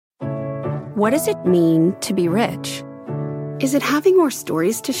What does it mean to be rich? Is it having more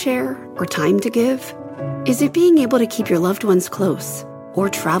stories to share or time to give? Is it being able to keep your loved ones close or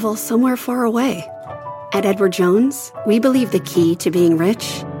travel somewhere far away? At Edward Jones, we believe the key to being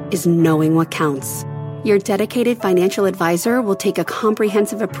rich is knowing what counts. Your dedicated financial advisor will take a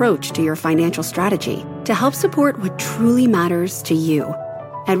comprehensive approach to your financial strategy to help support what truly matters to you.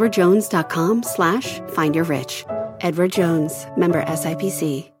 edwardjones.com/findyourrich. Edward Jones, member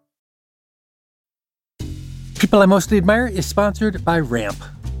SIPC. People I Mostly Admire is sponsored by Ramp.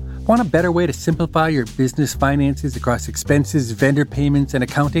 Want a better way to simplify your business finances across expenses, vendor payments, and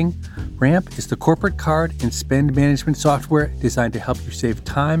accounting? Ramp is the corporate card and spend management software designed to help you save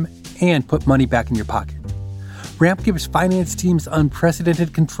time and put money back in your pocket. Ramp gives finance teams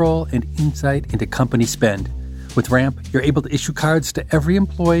unprecedented control and insight into company spend. With Ramp, you're able to issue cards to every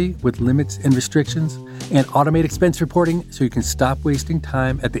employee with limits and restrictions and automate expense reporting so you can stop wasting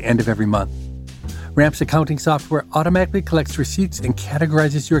time at the end of every month. Ramp's accounting software automatically collects receipts and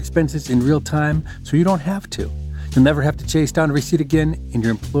categorizes your expenses in real time so you don't have to. You'll never have to chase down a receipt again, and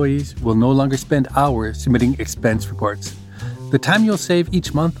your employees will no longer spend hours submitting expense reports. The time you'll save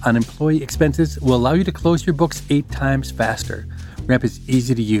each month on employee expenses will allow you to close your books 8 times faster. Ramp is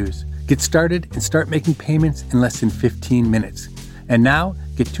easy to use. Get started and start making payments in less than 15 minutes. And now,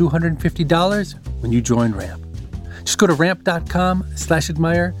 get $250 when you join Ramp. Just go to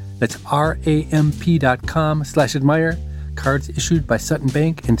ramp.com/admire. That's ramp.com/admire. Cards issued by Sutton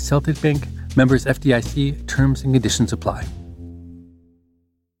Bank and Celtic Bank. Members FDIC. Terms and conditions apply.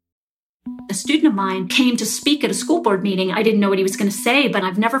 A student of mine came to speak at a school board meeting. I didn't know what he was going to say, but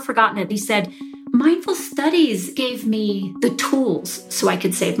I've never forgotten it. He said, mindful studies gave me the tools so I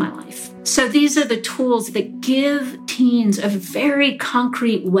could save my life. So these are the tools that give teens a very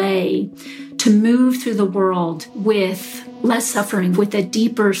concrete way to move through the world with less suffering, with a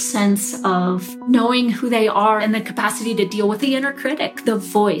deeper sense of knowing who they are and the capacity to deal with the inner critic, the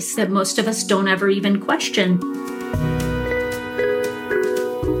voice that most of us don't ever even question.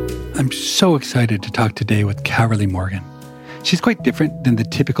 I'm so excited to talk today with Carolee Morgan. She's quite different than the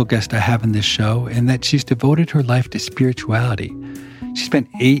typical guest I have in this show in that she's devoted her life to spirituality. She spent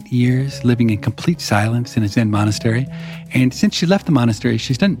 8 years living in complete silence in a Zen monastery, and since she left the monastery,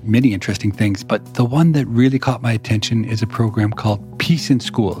 she's done many interesting things, but the one that really caught my attention is a program called Peace in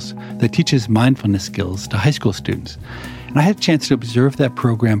Schools that teaches mindfulness skills to high school students. And I had a chance to observe that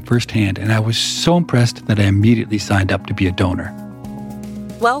program firsthand, and I was so impressed that I immediately signed up to be a donor.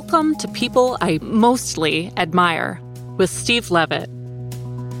 Welcome to People I Mostly Admire with Steve Levitt.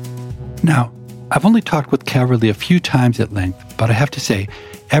 Now, I've only talked with Carolee a few times at length, but I have to say,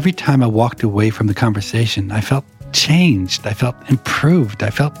 every time I walked away from the conversation, I felt changed, I felt improved, I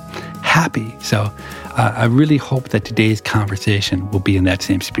felt happy. So I really hope that today's conversation will be in that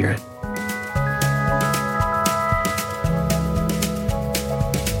same spirit.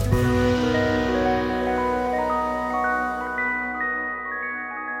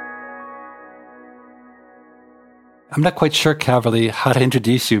 I'm not quite sure, Carolee, how to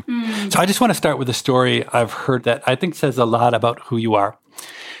introduce you. So I just want to start with a story I've heard that I think says a lot about who you are.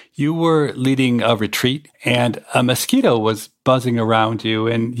 You were leading a retreat and a mosquito was buzzing around you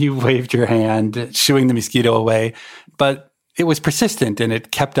and you waved your hand, shooing the mosquito away, but it was persistent and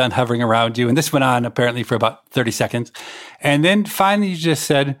it kept on hovering around you. And this went on apparently for about 30 seconds. And then finally you just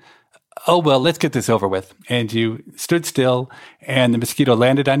said, oh, well, let's get this over with. And you stood still and the mosquito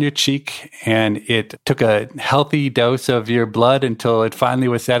landed on your cheek and it took a healthy dose of your blood until it finally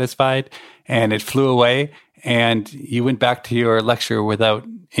was satisfied and it flew away and you went back to your lecture without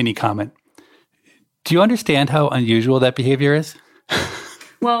any comment. Do you understand how unusual that behavior is?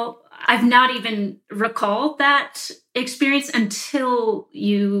 Well, I've not even recalled that experience until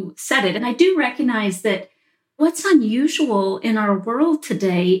you said it. And I do recognize that what's unusual in our world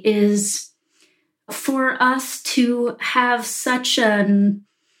today is for us to have such an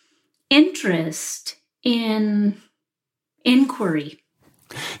interest in inquiry.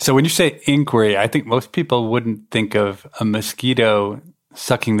 So when you say inquiry, I think most people wouldn't think of a mosquito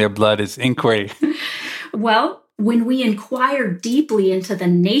sucking their blood as inquiry. Well, when we inquire deeply into the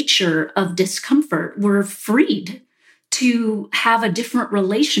nature of discomfort, we're freed to have a different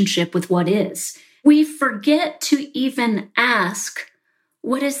relationship with what is. We forget to even ask,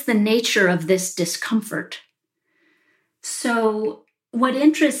 what is the nature of this discomfort? So what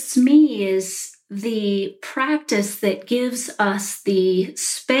interests me is the practice that gives us the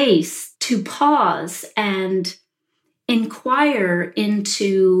space to pause and inquire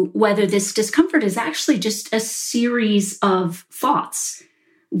into whether this discomfort is actually just a series of thoughts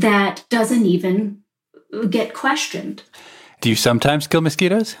that doesn't even get questioned. Do you sometimes kill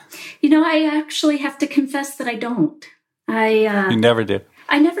mosquitoes? I actually have to confess that I don't. You never do.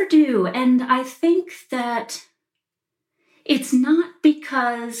 I never do. And I think that it's not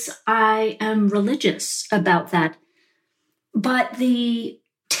because I am religious about that, but the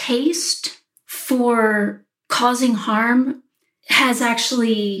taste for causing harm has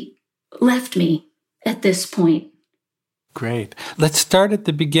actually left me at this point. Great. Let's start at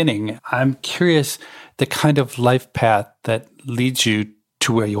the beginning. I'm curious the kind of life path that leads you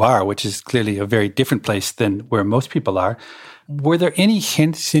to where you are, which is clearly a very different place than where most people are. Were there any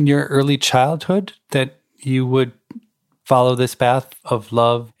hints in your early childhood that you would follow this path of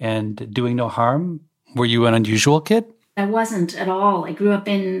love and doing no harm? Were you an unusual kid? I wasn't at all. I grew up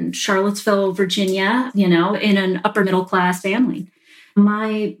in Charlottesville, Virginia, in an upper middle class family.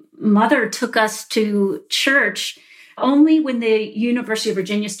 My mother took us to church only when the University of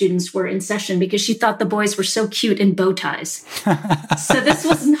Virginia students were in session because she thought the boys were so cute in bow ties. So this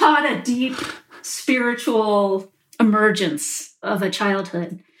was not a deep spiritual emergence of a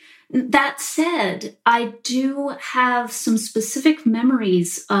childhood. That said, I do have some specific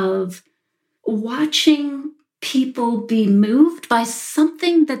memories of watching people be moved by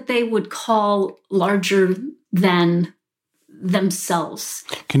something that they would call larger than themselves.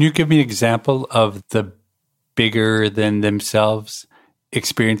 Can you give me an example of the bigger than themselves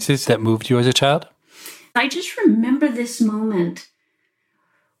experiences that moved you as a child? I just remember this moment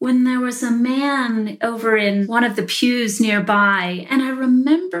when there was a man over in one of the pews nearby, and I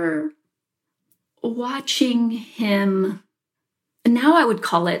remember watching him, now I would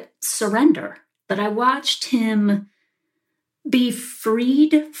call it surrender, but I watched him be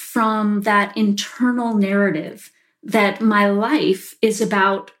freed from that internal narrative that my life is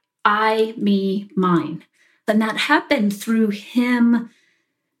about I, me, mine. And that happened through him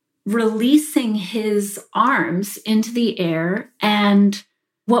releasing his arms into the air. And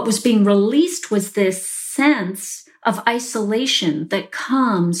what was being released was this sense of isolation that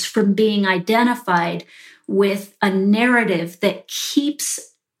comes from being identified with a narrative that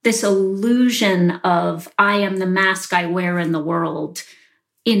keeps this illusion of I am the mask I wear in the world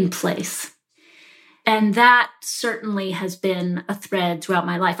in place. And that certainly has been a thread throughout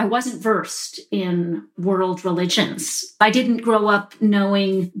my life. I wasn't versed in world religions. I didn't grow up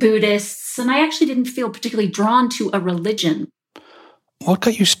knowing Buddhists, and I actually didn't feel particularly drawn to a religion. What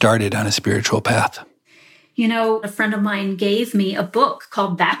got you started on a spiritual path? A friend of mine gave me a book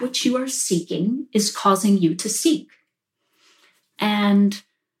called That Which You Are Seeking is Causing You to Seek. And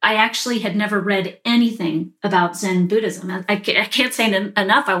I actually had never read anything about Zen Buddhism. I can't say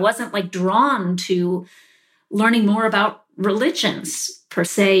enough. I wasn't drawn to learning more about religions per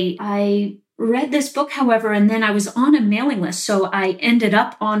se. I read this book, however, and then I was on a mailing list. So I ended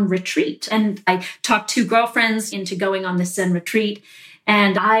up on retreat, and I talked 2 girlfriends into going on this Zen retreat.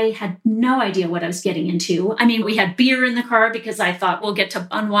 And I had no idea what I was getting into. I mean, we had beer in the car because I thought we'll get to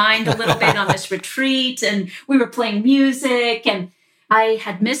unwind a little bit on this retreat. And we were playing music, and I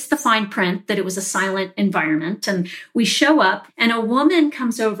had missed the fine print that it was a silent environment. And we show up, and a woman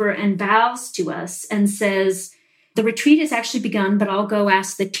comes over and bows to us and says, the retreat has actually begun, but I'll go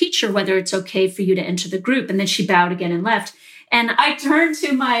ask the teacher whether it's okay for you to enter the group. And then she bowed again and left. And I turned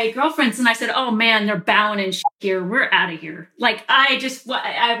to my girlfriends and I said, oh man, they're bowing and shit here. We're out of here.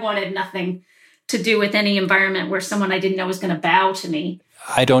 I wanted nothing to do with any environment where someone I didn't know was going to bow to me.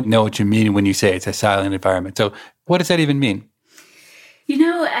 I don't know what you mean when you say it's a silent environment. So what does that even mean?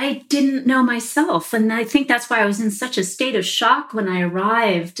 I didn't know myself. And I think that's why I was in such a state of shock when I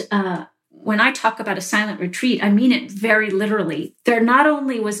arrived. When I talk about a silent retreat, I mean it very literally. There not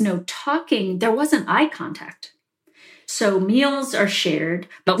only was no talking, there wasn't eye contact. So meals are shared,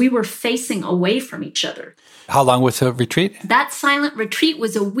 but we were facing away from each other. How long was the retreat? That silent retreat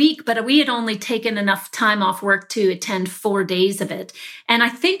was a week, but we had only taken enough time off work to attend 4 days of it. And I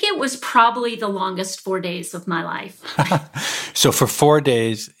think it was probably the longest 4 days of my life. So for 4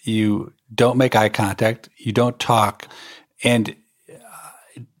 days, you don't make eye contact, you don't talk. And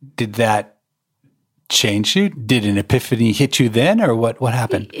did that change you? Did an epiphany hit you then, or what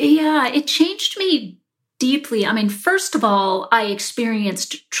happened? Yeah, it changed me deeply. I mean, first of all, I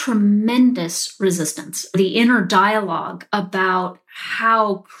experienced tremendous resistance. The inner dialogue about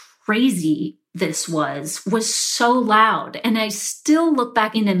how crazy this was so loud. And I still look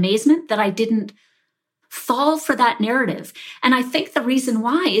back in amazement that I didn't fall for that narrative. And I think the reason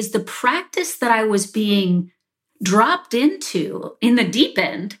why is the practice that I was being dropped into in the deep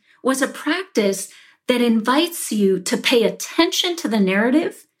end was a practice that invites you to pay attention to the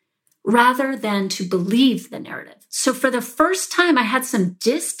narrative, rather than to believe the narrative. So for the first time, I had some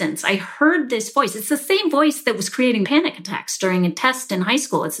distance. I heard this voice. It's the same voice that was creating panic attacks during a test in high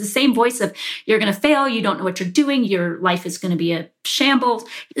school. It's the same voice of, you're going to fail, you don't know what you're doing, your life is going to be a shambles.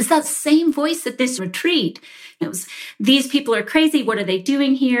 It's that same voice at this retreat. It was, these people are crazy. What are they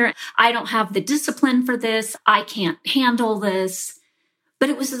doing here? I don't have the discipline for this. I can't handle this. But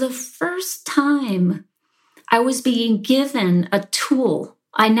it was the first time I was being given a tool.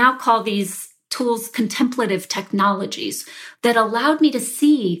 I now call these tools contemplative technologies that allowed me to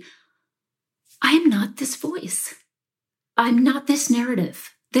see, I am not this voice. I'm not this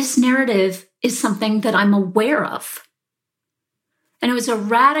narrative. This narrative is something that I'm aware of. And it was a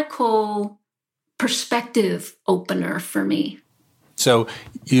radical perspective opener for me. So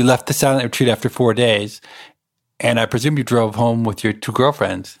you left the silent retreat after 4 days, and I presume you drove home with your 2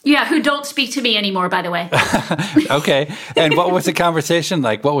 girlfriends. Yeah, who don't speak to me anymore, by the way. Okay. And what was the conversation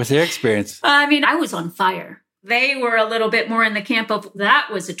like? What was their experience? I was on fire. They were a little bit more in the camp of, that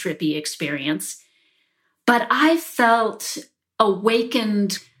was a trippy experience. But I felt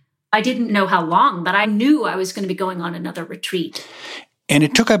awakened. I didn't know how long, but I knew I was going to be going on another retreat. And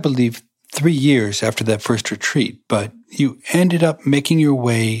it took, I believe, 3 years after that first retreat, but you ended up making your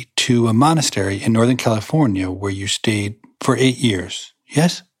way to a monastery in Northern California where you stayed for 8 years.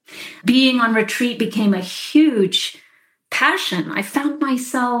 Yes? Being on retreat became a huge passion. I found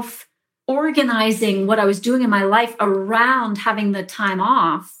myself organizing what I was doing in my life around having the time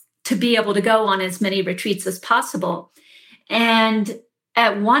off to be able to go on as many retreats as possible. And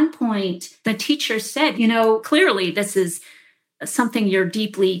at one point, the teacher said, clearly this is something you're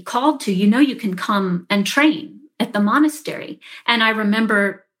deeply called to. You can come and train at the monastery. And I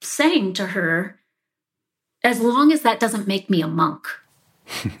remember saying to her, as long as that doesn't make me a monk.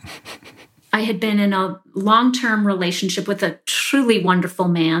 I had been in a long-term relationship with a truly wonderful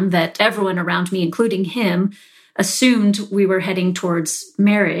man that everyone around me, including him, assumed we were heading towards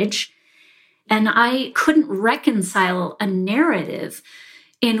marriage. And I couldn't reconcile a narrative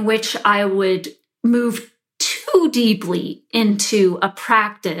in which I would move too deeply into a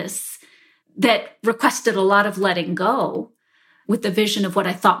practice that requested a lot of letting go with the vision of what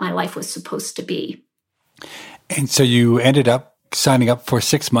I thought my life was supposed to be. And so you ended up signing up for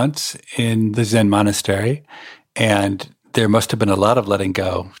 6 months in the Zen monastery, and there must have been a lot of letting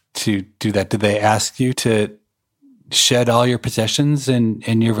go to do that. Did they ask you to shed all your possessions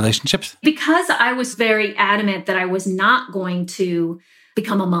and your relationships? Because I was very adamant that I was not going to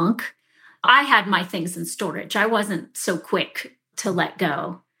become a monk, I had my things in storage. I wasn't so quick to let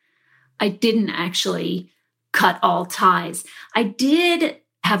go. I didn't actually cut all ties. I did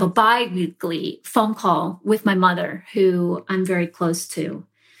have a bi-weekly phone call with my mother, who I'm very close to,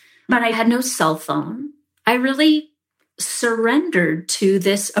 but I had no cell phone. I really surrendered to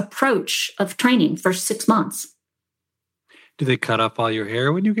this approach of training for 6 months. Do they cut off all your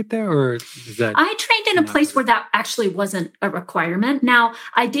hair when you get there, or is that? I trained in a place where that actually wasn't a requirement. Now,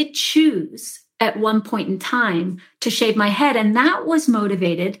 I did choose at one point in time to shave my head, and that was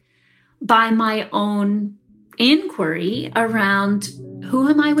motivated by my own inquiry around, who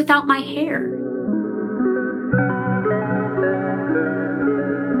am I without my hair?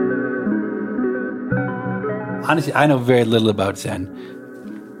 Honestly, I know very little about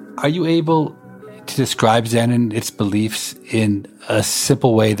Zen. Are you able to describe Zen and its beliefs in a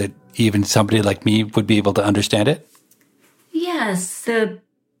simple way that even somebody like me would be able to understand it? Yes. The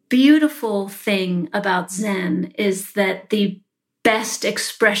beautiful thing about Zen is that the best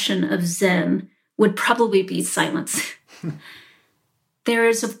expression of Zen would probably be silence. There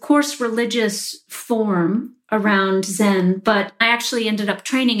is, of course, religious form around Zen, but I actually ended up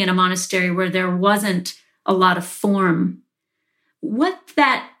training in a monastery where there wasn't a lot of form. What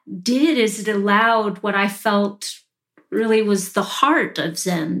that did is it allowed what I felt really was the heart of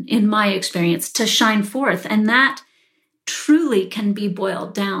Zen, in my experience, to shine forth. And that truly can be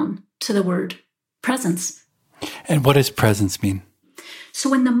boiled down to the word presence. And what does presence mean? So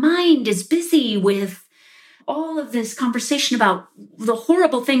when the mind is busy with all of this conversation about the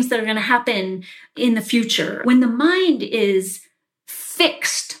horrible things that are going to happen in the future, when the mind is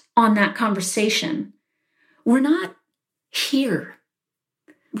fixed on that conversation, we're not here.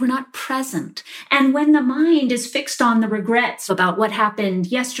 We're not present. And when the mind is fixed on the regrets about what happened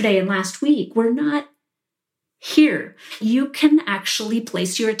yesterday and last week, we're not here. You can actually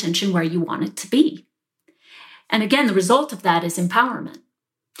place your attention where you want it to be. And again, the result of that is empowerment.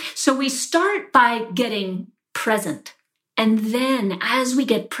 So we start by getting present. And then as we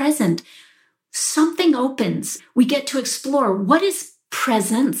get present, something opens. We get to explore, what is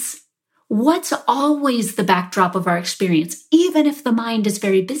presence? What's always the backdrop of our experience, even if the mind is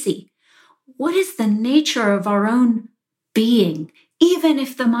very busy? what is the nature of our own being, even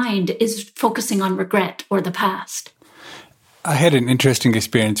if the mind is focusing on regret or the past? I had an interesting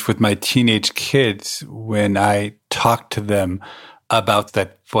experience with my teenage kids when I talked to them about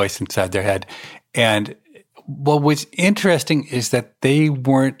that voice inside their head. And what was interesting is that they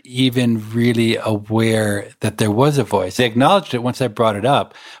weren't even really aware that there was a voice. They acknowledged it once I brought it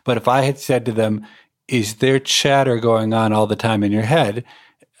up. But if I had said to them, is there chatter going on all the time in your head?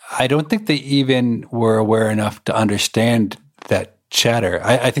 I don't think they even were aware enough to understand that chatter.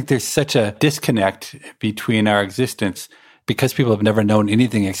 I think there's such a disconnect between our existence because people have never known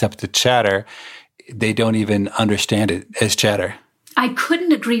anything except the chatter. They don't even understand it as chatter. I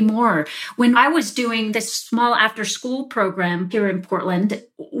couldn't agree more. When I was doing this small after-school program here in Portland,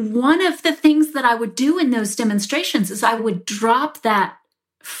 one of the things that I would do in those demonstrations is I would drop that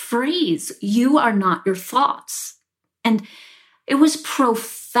phrase, "You are not your thoughts." And it was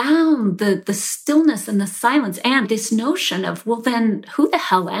profound, the stillness and the silence and this notion of, well, then who the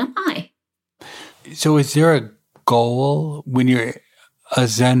hell am I? So is there a goal when you're a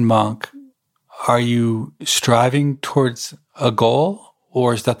Zen monk? Are you striving towards a goal,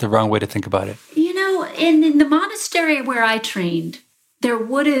 or is that the wrong way to think about it? You know, in the monastery where I trained, there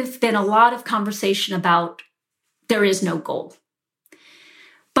would have been a lot of conversation about there is no goal.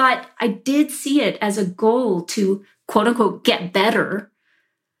 But I did see it as a goal to, quote unquote, get better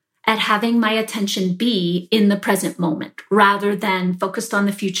at having my attention be in the present moment rather than focused on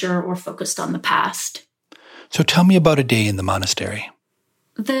the future or focused on the past. So tell me about a day in the monastery.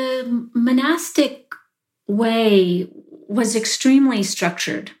 The monastic way was extremely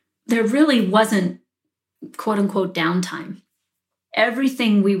structured. There really wasn't, quote unquote, downtime.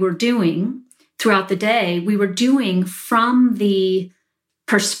 Everything we were doing throughout the day, we were doing from the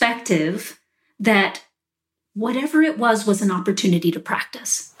perspective that whatever it was an opportunity to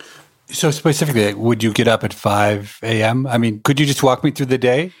practice. So specifically, would you get up at 5 a.m.? I mean, could you just walk me through the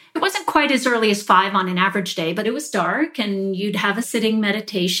day? It wasn't quite as early as 5 on an average day, but it was dark and you'd have a sitting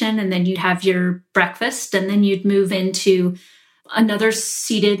meditation and then you'd have your breakfast and then you'd move into another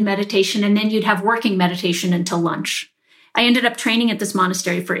seated meditation and then you'd have working meditation until lunch. I ended up training at this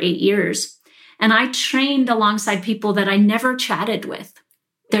monastery for 8 years and I trained alongside people that I never chatted with.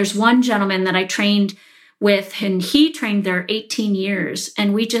 There's one gentleman that I trained with and he trained there 18 years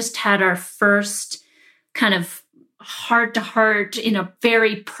and we just had our first kind of heart-to-heart in a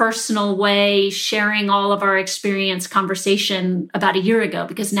very personal way, sharing all of our experience conversation about a year ago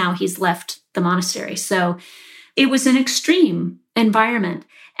because now he's left the monastery. So it was an extreme environment.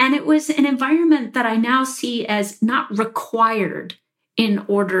 And it was an environment that I now see as not required in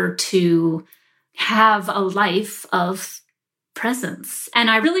order to have a life of presence. And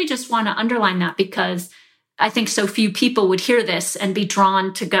I really just want to underline that because I think so few people would hear this and be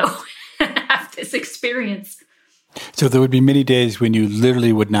drawn to go and have this experience. So there would be many days when you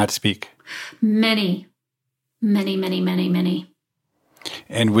literally would not speak? Many.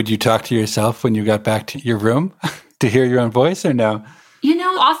 And would you talk to yourself when you got back to your room to hear your own voice or no? You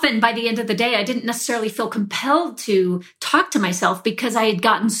know, often by the end of the day, I didn't necessarily feel compelled to talk to myself because I had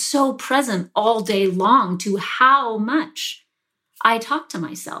gotten so present all day long to how much I talked to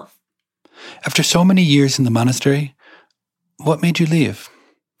myself. After so many years in the monastery, what made you leave?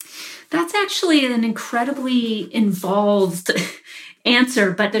 That's actually an incredibly involved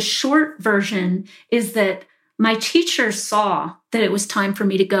answer, but the short version is that my teacher saw that it was time for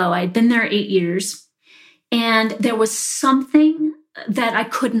me to go. I had been there 8 years, and there was something that I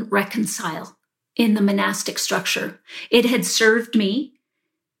couldn't reconcile in the monastic structure. It had served me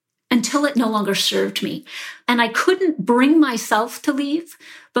until it no longer served me. And I couldn't bring myself to leave,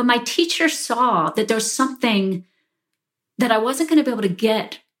 but my teacher saw that there was something that I wasn't going to be able to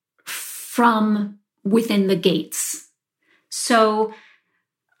get from within the gates. So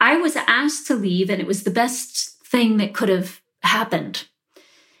I was asked to leave, and it was the best thing that could have happened.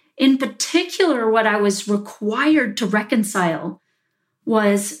 In particular, what I was required to reconcile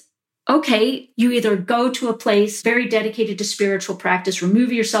was, okay, you either go to a place very dedicated to spiritual practice,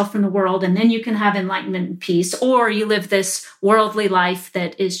 remove yourself from the world, and then you can have enlightenment and peace, or you live this worldly life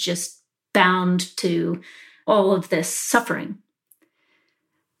that is just bound to all of this suffering.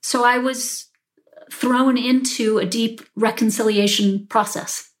 So I was thrown into a deep reconciliation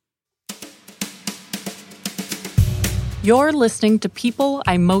process. You're listening to People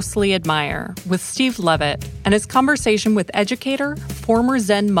I Mostly Admire with Steve Levitt and his conversation with educator, former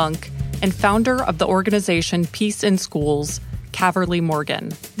Zen monk, and founder of the organization Peace in Schools, Caverly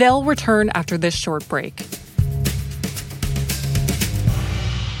Morgan. They'll return after this short break.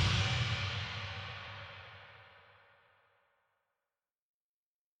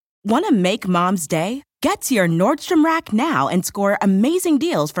 Want to make Mom's day? Get to your Nordstrom Rack now and score amazing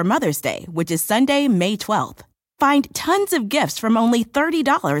deals for Mother's Day, which is Sunday, May 12th. Find tons of gifts from only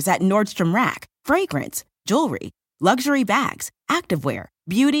 $30 at Nordstrom Rack. Fragrance, jewelry, luxury bags, activewear,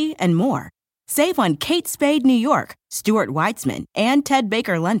 beauty, and more. Save on Kate Spade New York, Stuart Weitzman, and Ted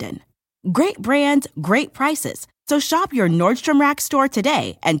Baker London. Great brands, great prices. So shop your Nordstrom Rack store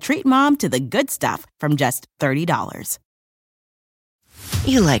today and treat Mom to the good stuff from just $30.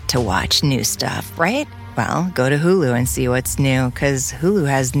 You like to watch new stuff, right? Well, go to Hulu and see what's new, because Hulu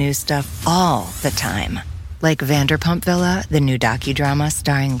has new stuff all the time. Like Vanderpump Villa, the new docudrama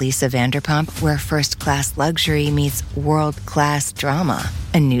starring Lisa Vanderpump, where first-class luxury meets world-class drama.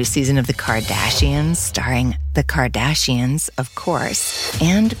 A new season of The Kardashians starring The Kardashians, of course.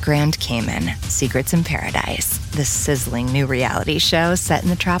 And Grand Cayman, Secrets in Paradise, the sizzling new reality show set in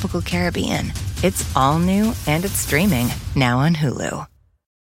the tropical Caribbean. It's all new and it's streaming now on Hulu.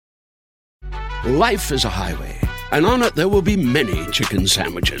 Life is a highway, and on it there will be many chicken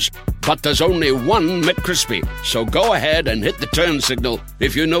sandwiches. But there's only one McCrispy. So go ahead and hit the turn signal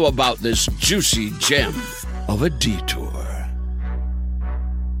if you know about this juicy gem of a detour.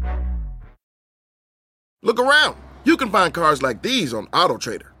 Look around. You can find cars like these on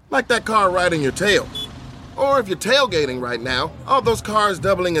AutoTrader, like that car riding your tail. Or if you're tailgating right now, all those cars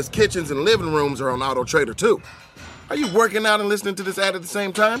doubling as kitchens and living rooms are on AutoTrader too. Are you working out and listening to this ad at the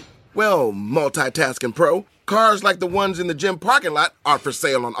same time? Well, multitasking pro, cars like the ones in the gym parking lot are for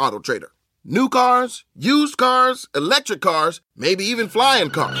sale on AutoTrader. New cars, used cars, electric cars, maybe even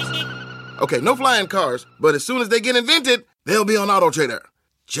flying cars. Okay, no flying cars, but as soon as they get invented, they'll be on AutoTrader.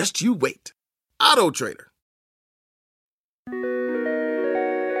 Just you wait. AutoTrader.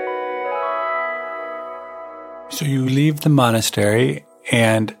 So you leave the monastery,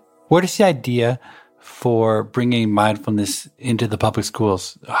 and what is the idea for bringing mindfulness into the public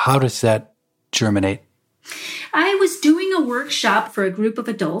schools? How does that germinate? I was doing a workshop for a group of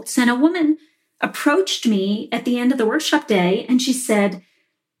adults, and a woman approached me at the end of the workshop day, and she said,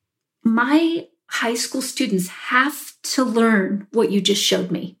 my high school students have to learn what you just showed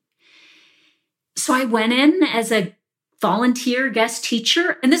me. So I went in as a volunteer guest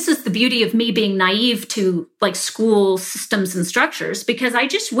teacher. And this is the beauty of me being naive to like school systems and structures, because I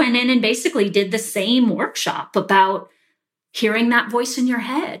just went in and basically did the same workshop about hearing that voice in your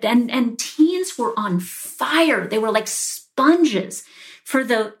head. And teens were on fire. They were like sponges. For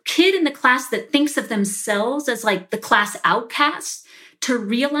the kid in the class that thinks of themselves as like the class outcast, to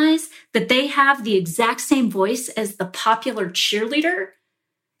realize that they have the exact same voice as the popular cheerleader,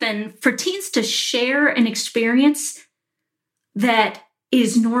 and for teens to share an experience that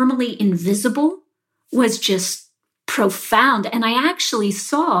is normally invisible was just profound. And I actually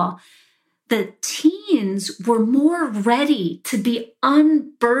saw that teens were more ready to be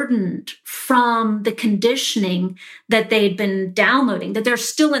unburdened from the conditioning that they'd been downloading, that they're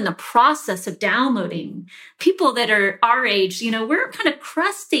still in the process of downloading. People that are our age, we're kind of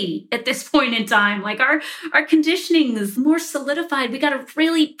crusty at this point in time. Like our conditioning is more solidified. We got to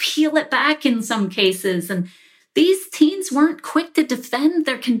really peel it back in some cases. And these teens weren't quick to defend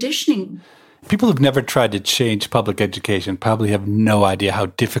their conditioning. People who've never tried to change public education probably have no idea how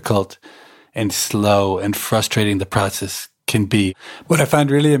difficult and slow and frustrating the process can be. What I find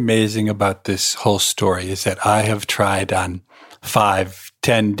really amazing about this whole story is that I have tried on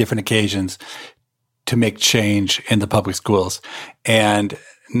 5-10 different occasions to make change in the public schools. And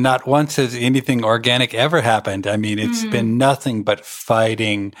not once has anything organic ever happened. I mean, it's been nothing but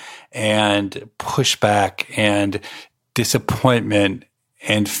fighting and pushback and disappointment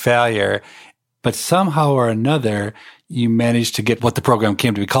and failure. But somehow or another, you managed to get what the program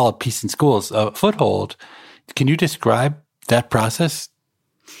came to be called, Peace in Schools, a foothold. Can you describe that process?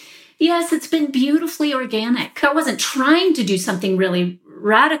 Yes, it's been beautifully organic. I wasn't trying to do something really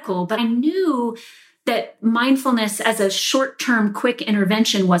radical, but I knew that mindfulness as a short-term quick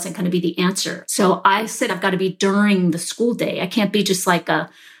intervention wasn't going to be the answer. So I said, I've got to be during the school day. I can't be just like a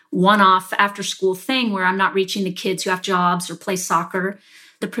one-off after-school thing where I'm not reaching the kids who have jobs or play soccer.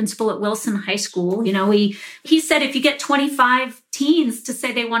 The principal at Wilson High School, he said, if you get 25 teens to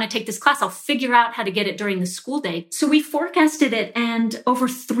say they want to take this class, I'll figure out how to get it during the school day. So we forecasted it, and over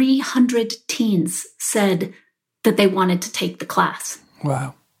 300 teens said that they wanted to take the class.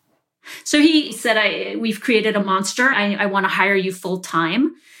 Wow. So he said, we've created a monster. I want to hire you full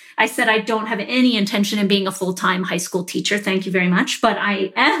time. I said, I don't have any intention in being a full-time high school teacher. Thank you very much. But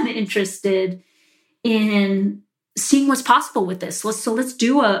I am interested in seeing what's possible with this. So let's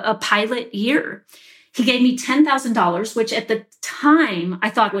do a pilot year. He gave me $10,000, which at the time I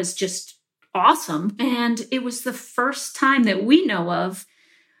thought was just awesome. And it was the first time that we know of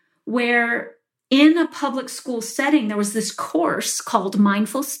where in a public school setting, there was this course called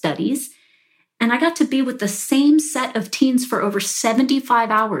Mindful Studies. And I got to be with the same set of teens for over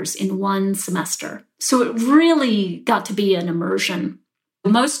 75 hours in one semester. So it really got to be an immersion.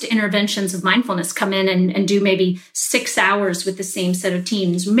 Most interventions of mindfulness come in and do maybe 6 hours with the same set of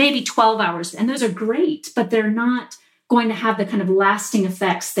teens, maybe 12 hours. And those are great, but they're not going to have the kind of lasting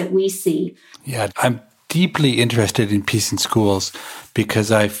effects that we see. Yeah, I'm deeply interested in peace in schools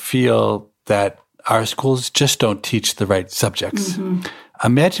because I feel that our schools just don't teach the right subjects. Mm-hmm.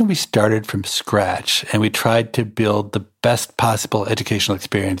 Imagine we started from scratch and we tried to build the best possible educational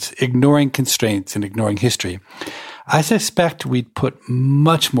experience, ignoring constraints and ignoring history. I suspect we'd put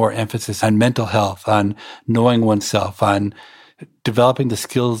much more emphasis on mental health, on knowing oneself, on developing the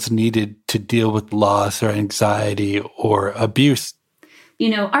skills needed to deal with loss or anxiety or abuse. You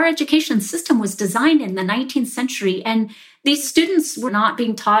know, our education system was designed in the 19th century, and these students were not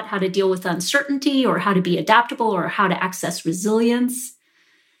being taught how to deal with uncertainty or how to be adaptable or how to access resilience.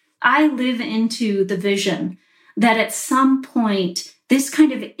 I live into the vision that at some point, this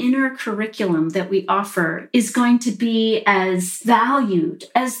kind of inner curriculum that we offer is going to be as valued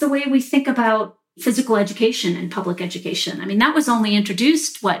as the way we think about physical education and public education. I mean, that was only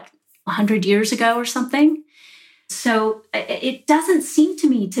introduced, 100 years ago or something? So it doesn't seem to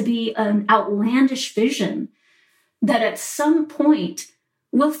me to be an outlandish vision that at some point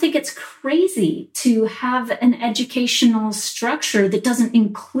we'll think it's crazy to have an educational structure that doesn't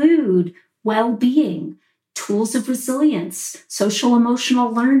include well-being, tools of resilience, social emotional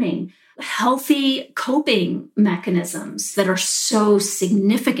learning, healthy coping mechanisms that are so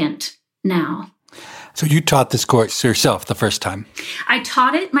significant now. So you taught this course yourself the first time? I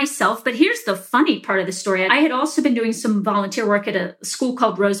taught it myself, but here's the funny part of the story. I had also been doing some volunteer work at a school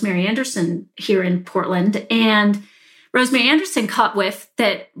called Rosemary Anderson here in Portland, and Rosemary Anderson caught whiff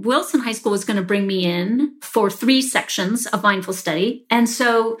that Wilson High School was going to bring me in for 3 sections of mindful study. And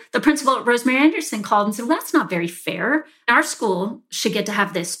so the principal at Rosemary Anderson called and said, well, that's not very fair. Our school should get to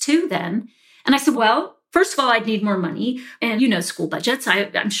have this too then. And I said, well, first of all, I'd need more money. And you know school budgets.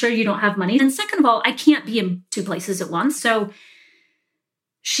 I'm sure you don't have money. And second of all, I can't be in 2 places at once. So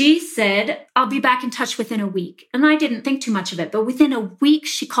she said, I'll be back in touch within a week. And I didn't think too much of it. But within a week,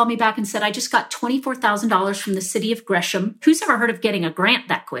 she called me back and said, I just got $24,000 from the city of Gresham. Who's ever heard of getting a grant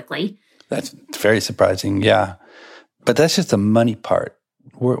that quickly? That's very surprising, yeah. But that's just the money part.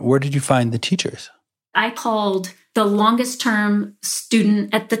 Where did you find the teachers? I called the longest term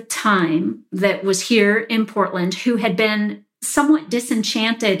student at the time that was here in Portland who had been somewhat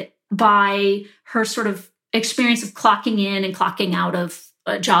disenchanted by her sort of experience of clocking in and clocking out of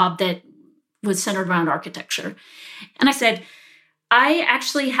a job that was centered around architecture. And I said, I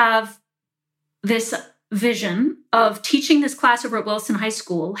actually have this vision of teaching this class over at Wilson High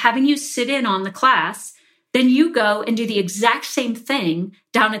School, having you sit in on the class, then you go and do the exact same thing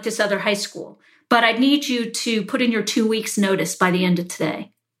down at this other high school. But I need you to put in your 2 weeks notice by the end of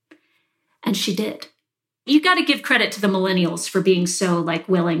today. And she did. You got to give credit to the millennials for being so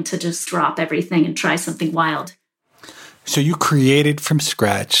willing to just drop everything and try something wild. So you created from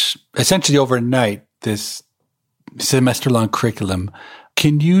scratch, essentially overnight, this semester-long curriculum.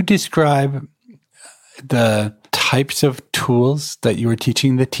 Can you describe the types of tools that you were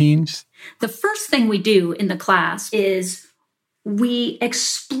teaching the teens? The first thing we do in the class is we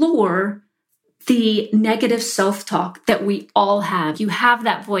explore the negative self-talk that we all have. You have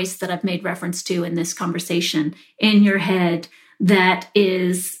that voice that I've made reference to in this conversation in your head that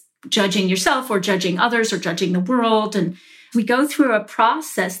is judging yourself or judging others or judging the world. And we go through a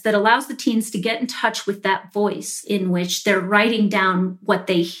process that allows the teens to get in touch with that voice in which they're writing down what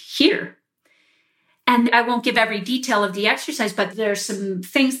they hear. And I won't give every detail of the exercise, but there's some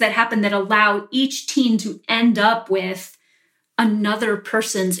things that happen that allow each teen to end up with another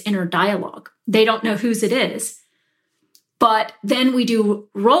person's inner dialogue. They don't know whose it is. But then we do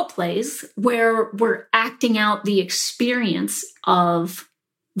role plays where we're acting out the experience of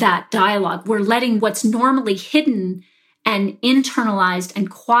that dialogue. We're letting what's normally hidden and internalized and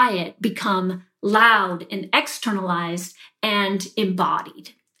quiet become loud and externalized and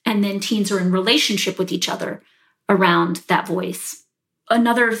embodied. And then teens are in relationship with each other around that voice.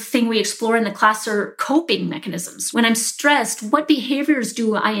 Another thing we explore in the class are coping mechanisms. When I'm stressed, what behaviors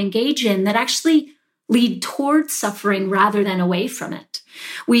do I engage in that actually lead towards suffering rather than away from it?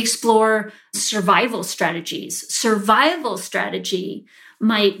 We explore survival strategies. Survival strategy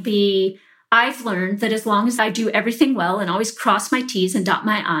might be, I've learned that as long as I do everything well and always cross my T's and dot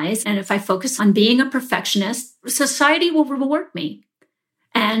my I's, and if I focus on being a perfectionist, society will reward me.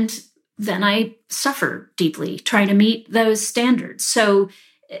 And then I suffer deeply trying to meet those standards. So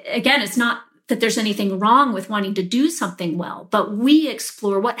again, it's not that there's anything wrong with wanting to do something well, but we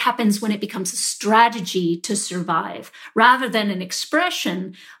explore what happens when it becomes a strategy to survive rather than an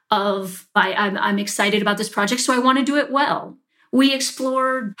expression of, I'm excited about this project, so I want to do it well. We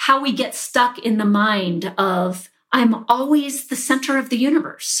explored how we get stuck in the mind of, I'm always the center of the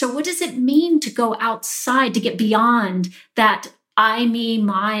universe. So what does it mean to go outside, to get beyond that I, me,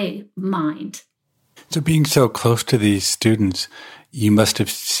 my mind? So being so close to these students, you must have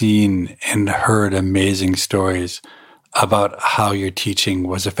seen and heard amazing stories about how your teaching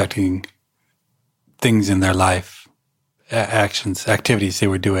was affecting things in their life, actions, activities they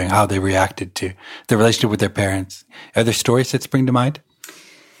were doing, how they reacted to the relationship with their parents. Are there stories that spring to mind?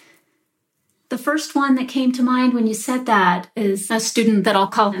 The first one that came to mind when you said that is a student that I'll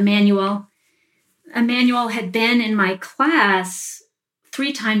call Emmanuel. Emmanuel had been in my class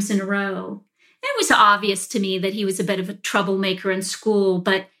 3 times in a row. It was obvious to me that he was a bit of a troublemaker in school,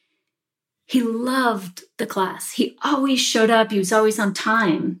 but he loved the class. He always showed up. He was always on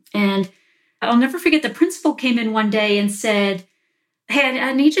time. And I'll never forget, the principal came in one day and said, hey,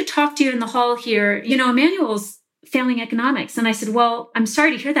 I need to talk to you in the hall here. Emmanuel's failing economics. And I said, well, I'm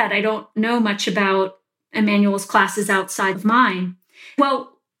sorry to hear that. I don't know much about Emmanuel's classes outside of mine.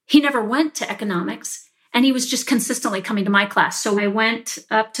 Well, he never went to economics. And he was just consistently coming to my class. So I went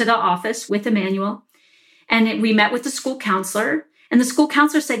up to the office with Emmanuel, and we met with the school counselor. And the school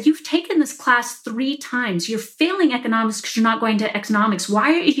counselor said, you've taken this class 3 times. You're failing economics because you're not going to economics.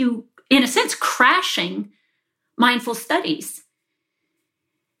 Why are you, in a sense, crashing mindful studies?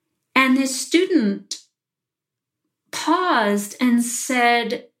 And this student paused and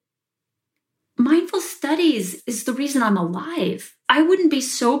said, mindful studies is the reason I'm alive. I wouldn't be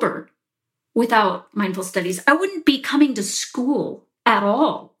sober without mindful studies. I wouldn't be coming to school at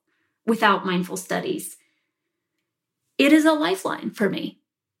all without mindful studies. It is a lifeline for me.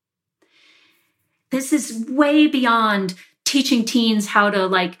 This is way beyond teaching teens how to,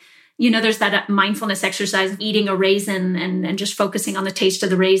 there's that mindfulness exercise, eating a raisin and just focusing on the taste of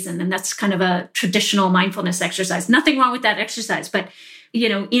the raisin. And that's kind of a traditional mindfulness exercise. Nothing wrong with that exercise. But,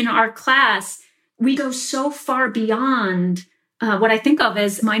 in our class, we go so far beyond what I think of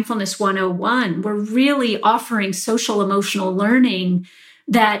as Mindfulness 101. We're really offering social emotional learning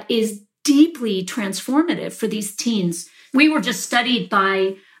that is deeply transformative for these teens. We were just studied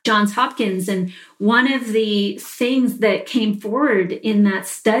by Johns Hopkins, and one of the things that came forward in that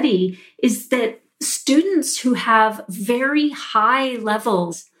study is that students who have very high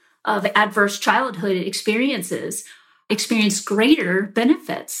levels of adverse childhood experiences experience greater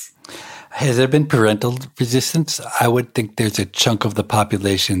benefits. Has there been parental resistance? I would think there's a chunk of the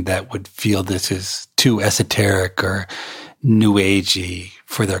population that would feel this is too esoteric or new agey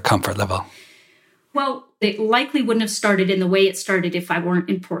for their comfort level. Well, it likely wouldn't have started in the way it started if I weren't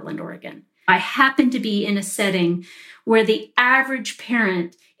in Portland, Oregon. I happen to be in a setting where the average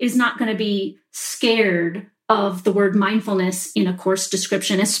parent is not going to be scared of the word mindfulness in a course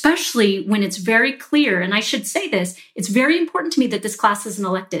description, especially when it's very clear. And I should say this, it's very important to me that this class is an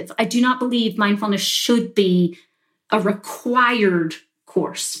elective. I do not believe mindfulness should be a required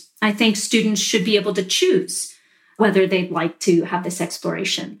course. I think students should be able to choose whether they'd like to have this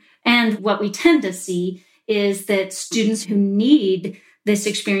exploration. And what we tend to see is that students who need this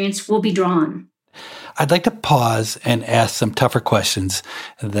experience will be drawn. I'd like to pause and ask some tougher questions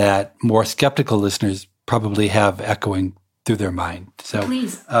that more skeptical listeners probably have echoing through their mind. So,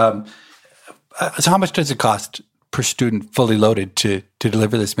 please. So how much does it cost per student fully loaded to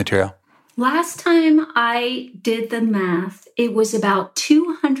deliver this material? Last time I did the math, it was about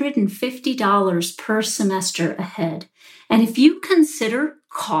 $250 per semester a head. And if you consider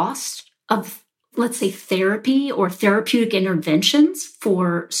cost of, let's say, therapy or therapeutic interventions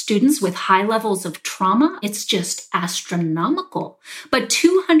for students with high levels of trauma, it's just astronomical. But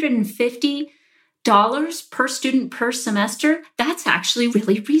 $250 per student per semester, that's actually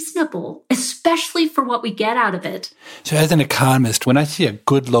really reasonable, especially for what we get out of it. So as an economist, when I see a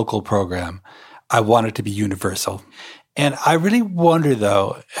good local program, I want it to be universal. And I really wonder,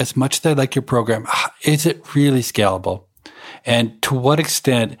 though, as much as I like your program, is it really scalable? And to what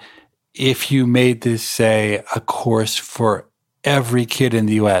extent, if you made this, say, a course for every kid in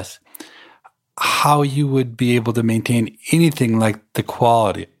the U.S., how you would be able to maintain anything like the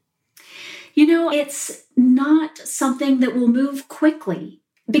quality? It's not something that will move quickly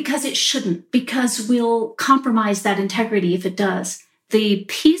because it shouldn't, because we'll compromise that integrity if it does. The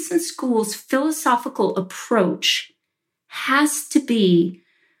Peace in Schools philosophical approach has to be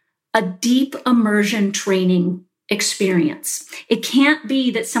a deep immersion training experience. It can't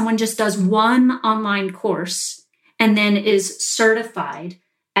be that someone just does one online course and then is certified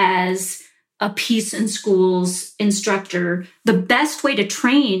as a Peace in Schools instructor, the best way to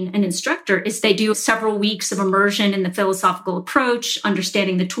train an instructor is they do several weeks of immersion in the philosophical approach,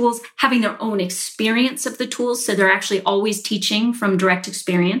 understanding the tools, having their own experience of the tools. So they're actually always teaching from direct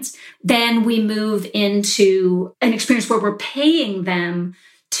experience. Then we move into an experience where we're paying them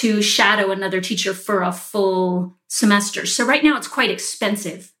to shadow another teacher for a full semester. So right now it's quite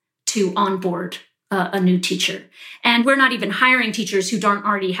expensive to onboard a new teacher. And we're not even hiring teachers who don't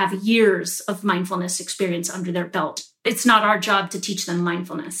already have years of mindfulness experience under their belt. It's not our job to teach them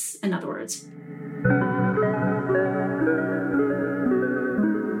mindfulness, in other words.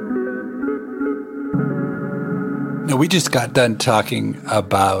 Now, we just got done talking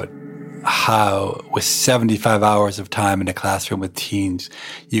about how with 75 hours of time in a classroom with teens,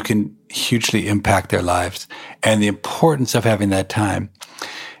 you can hugely impact their lives and the importance of having that time.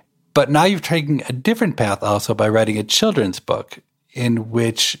 But now you've taken a different path also by writing a children's book in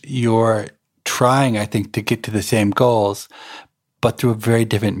which you're trying, I think, to get to the same goals, but through a very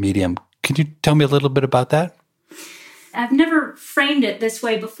different medium. Can you tell me a little bit about that? I've never framed it this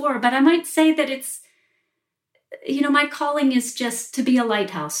way before, but I might say that it's, my calling is just to be a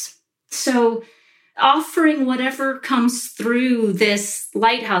lighthouse. So offering whatever comes through this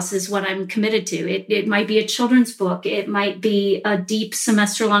lighthouse is what I'm committed to. It might be a children's book. It might be a deep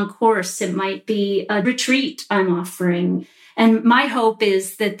semester-long course. It might be a retreat I'm offering. And my hope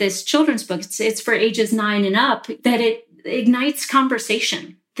is that this children's book, it's for ages 9 and up, that it ignites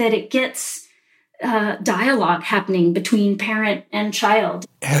conversation, that it gets dialogue happening between parent and child.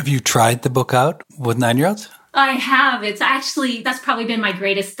 Have you tried the book out with 9-year-olds? I have. It's actually, that's probably been my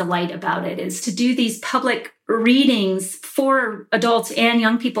greatest delight about it, is to do these public readings for adults and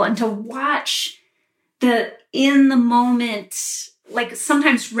young people and to watch the in the moment, like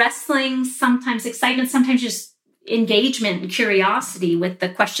sometimes wrestling, sometimes excitement, sometimes just engagement and curiosity with the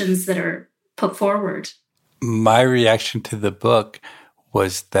questions that are put forward. My reaction to the book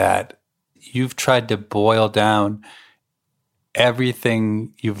was that you've tried to boil down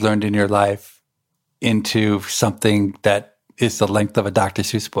everything you've learned in your life into something that is the length of a Dr.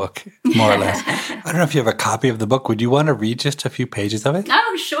 Seuss book, more or less. I don't know if you have a copy of the book. Would you want to read just a few pages of it?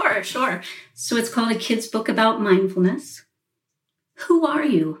 Oh, sure. So it's called A Kid's Book About Mindfulness. Who are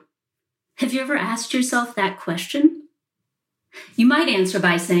you? Have you ever asked yourself that question? You might answer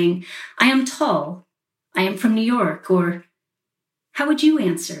by saying, I am tall. I am from New York. Or how would you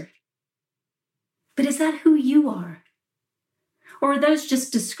answer? But is that who you are? Or are those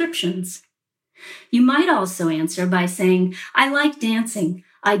just descriptions? You might also answer by saying, I like dancing.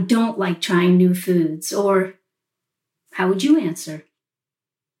 I don't like trying new foods. Or how would you answer?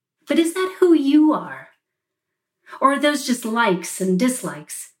 But is that who you are? Or are those just likes and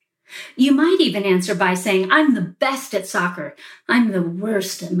dislikes? You might even answer by saying, I'm the best at soccer. I'm the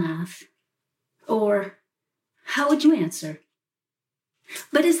worst at math. Or how would you answer?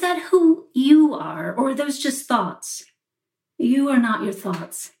 But is that who you are? Or are those just thoughts? You are not your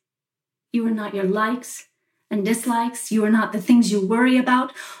thoughts. You are not your likes and dislikes. You are not the things you worry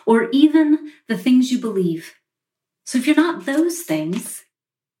about or even the things you believe. So if you're not those things,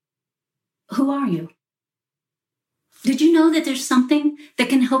 who are you? Did you know that there's something that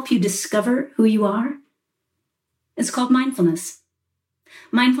can help you discover who you are? It's called mindfulness.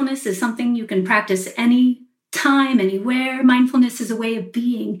 Mindfulness is something you can practice any time, anywhere. Mindfulness is a way of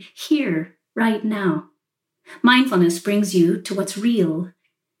being here, right now. Mindfulness brings you to what's real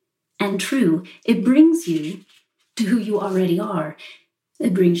and true. It brings you to who you already are.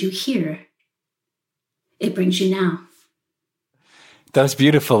 It brings you here. It brings you now. That was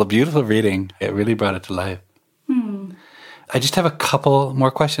beautiful, a beautiful reading. It really brought it to life. I just have a couple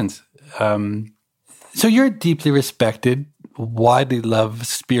more questions. So you're a deeply respected, widely loved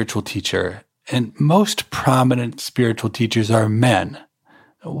spiritual teacher, and most prominent spiritual teachers are men.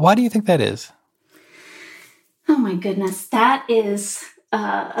 Why do you think that is? Oh my goodness, that is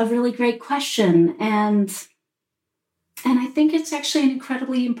a really great question. And I think it's actually an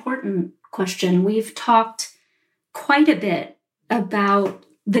incredibly important question. We've talked quite a bit about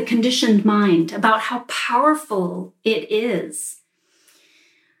the conditioned mind, about how powerful it is.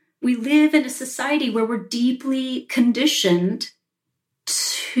 We live in a society where we're deeply conditioned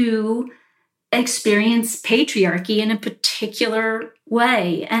to experience patriarchy in a particular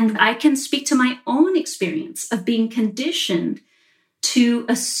way. And I can speak to my own experience of being conditioned to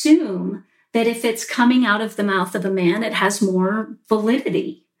assume that if it's coming out of the mouth of a man, it has more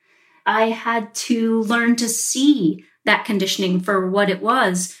validity. I had to learn to see that conditioning for what it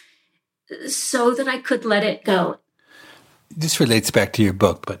was so that I could let it go. This relates back to your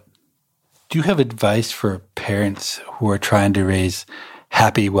book, but do you have advice for parents who are trying to raise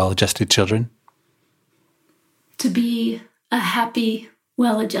happy, well-adjusted children? To be a happy,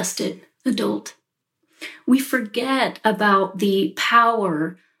 well-adjusted adult. We forget about the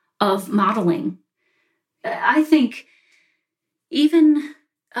power of modeling. I think even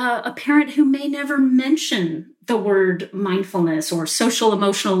a parent who may never mention the word mindfulness or social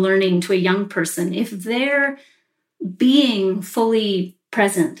emotional learning to a young person, if they're being fully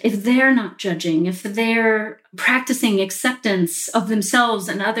present, if they're not judging, if they're practicing acceptance of themselves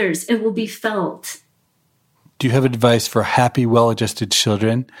and others, it will be felt. Do you have advice for happy, well-adjusted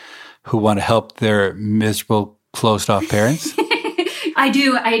children who want to help their miserable, closed-off parents?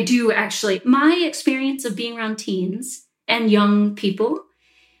 I do actually. My experience of being around teens and young people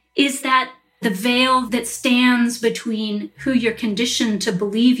is that the veil that stands between who you're conditioned to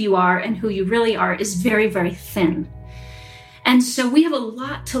believe you are and who you really are is very, very thin. And so we have a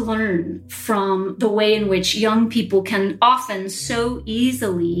lot to learn from the way in which young people can often so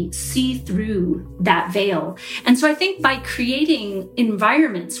easily see through that veil. And so I think by creating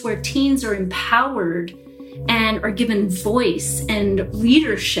environments where teens are empowered and are given voice and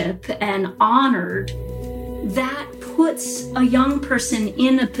leadership and honored, that puts a young person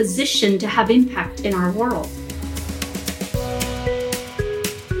in a position to have impact in our world.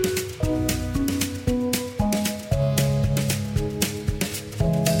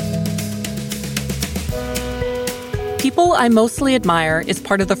 People I Mostly Admire is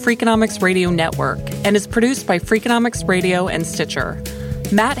part of the Freakonomics Radio Network and is produced by Freakonomics Radio and Stitcher.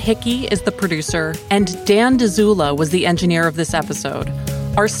 Matt Hickey is the producer, and Dan DeZula was the engineer of this episode.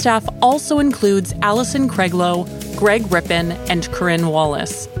 Our staff also includes Allison Craiglow, Greg Rippin, and Corinne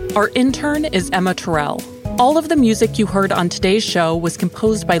Wallace. Our intern is Emma Terrell. All of the music you heard on today's show was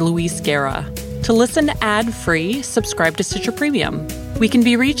composed by Luis Guerra. To listen ad-free, subscribe to Stitcher Premium. We can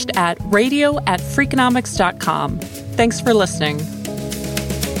be reached at radio@freakonomics.com. Thanks for listening.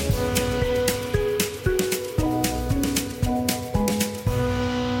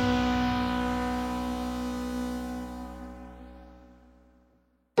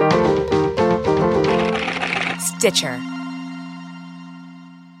 Stitcher.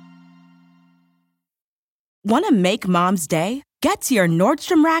 Want to make Mom's Day? Get to your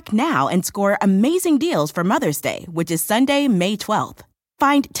Nordstrom Rack now and score amazing deals for Mother's Day, which is Sunday, May 12th.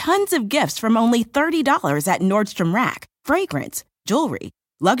 Find tons of gifts from only $30 at Nordstrom Rack. Fragrance, jewelry,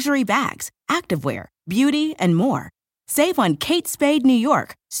 luxury bags, activewear, beauty, and more. Save on Kate Spade New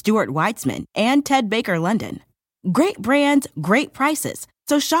York, Stuart Weitzman, and Ted Baker London. Great brands, great prices.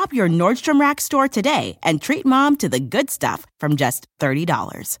 So shop your Nordstrom Rack store today and treat Mom to the good stuff from just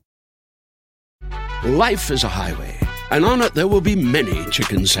 $30. Life is a highway, and on it there will be many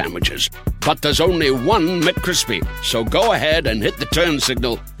chicken sandwiches. But there's only one McCrispy. So go ahead and hit the turn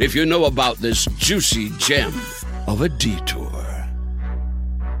signal if you know about this juicy gem of a detour.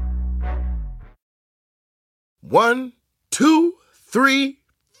 1, 2, 3,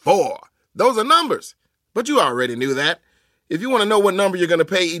 4. Those are numbers. But you already knew that. If you want to know what number you're going to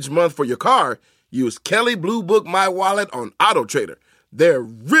pay each month for your car, use Kelley Blue Book My Wallet on AutoTrader. They're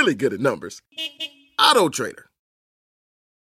really good at numbers. AutoTrader.